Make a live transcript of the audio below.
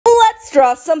let's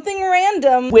draw something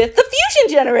random with the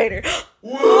fusion generator.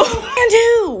 And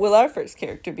who will our first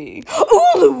character be?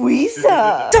 Oh,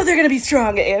 Louisa! So they're gonna be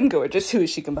strong and gorgeous. Who is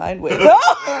she combined with?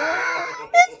 Oh,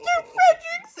 Mr.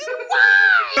 Fredrickson!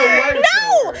 Why?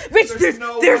 No! Rich,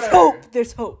 there's hope.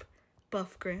 There's hope.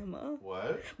 Buff Grandma.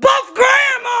 What? Buff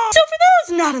Grandma! So for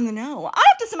those not in the know, I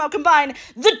have to somehow combine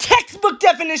the textbook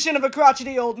definition of a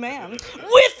crotchety old man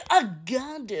with a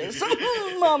goddess.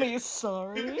 Mommy,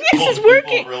 sorry. This is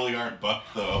working. People really aren't buff,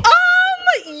 though.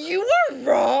 You are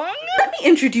wrong. Let me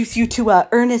introduce you to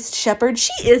Ernest Shepherd.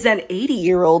 She is an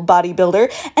 80-year-old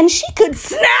bodybuilder, and she could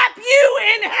snap you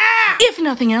in half. If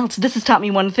nothing else, this has taught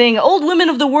me one thing. Old women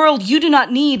of the world, you do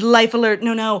not need life alert.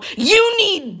 No. You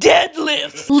need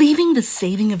deadlifts. Leaving the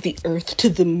saving of the earth to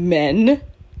the men?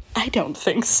 I don't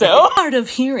think so. Hard of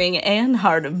hearing and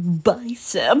hard of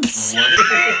biceps. This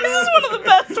is one of the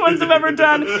best ones I've ever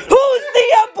done. Who's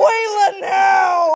the abuela now?